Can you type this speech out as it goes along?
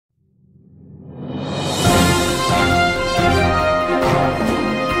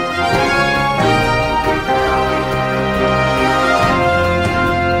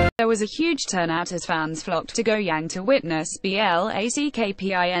was a huge turnout as fans flocked to Goyang to witness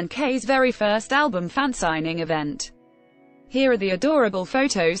BLACKPINK's very first album fan-signing event. Here are the adorable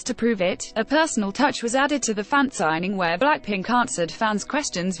photos to prove it. A personal touch was added to the fan-signing where BLACKPINK answered fans'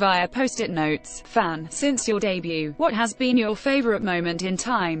 questions via post-it notes. Fan, since your debut, what has been your favorite moment in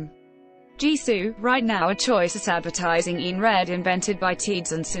time? Jisoo, right now a choice advertising in red invented by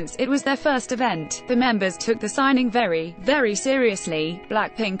Teeds, and since it was their first event, the members took the signing very, very seriously.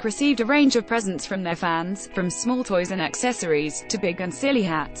 BLACKPINK received a range of presents from their fans, from small toys and accessories, to big and silly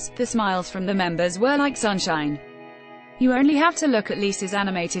hats. The smiles from the members were like sunshine. You only have to look at Lisa's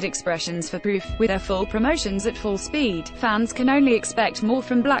animated expressions for proof. With their full promotions at full speed, fans can only expect more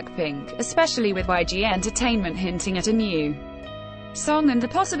from BLACKPINK, especially with YG Entertainment hinting at a new song and the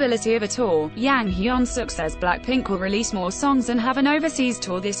possibility of a tour. Yang Hyun-suk says BLACKPINK will release more songs and have an overseas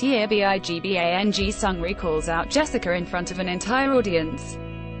tour this year. Big Bang Sung calls out Jessica in front of an entire audience.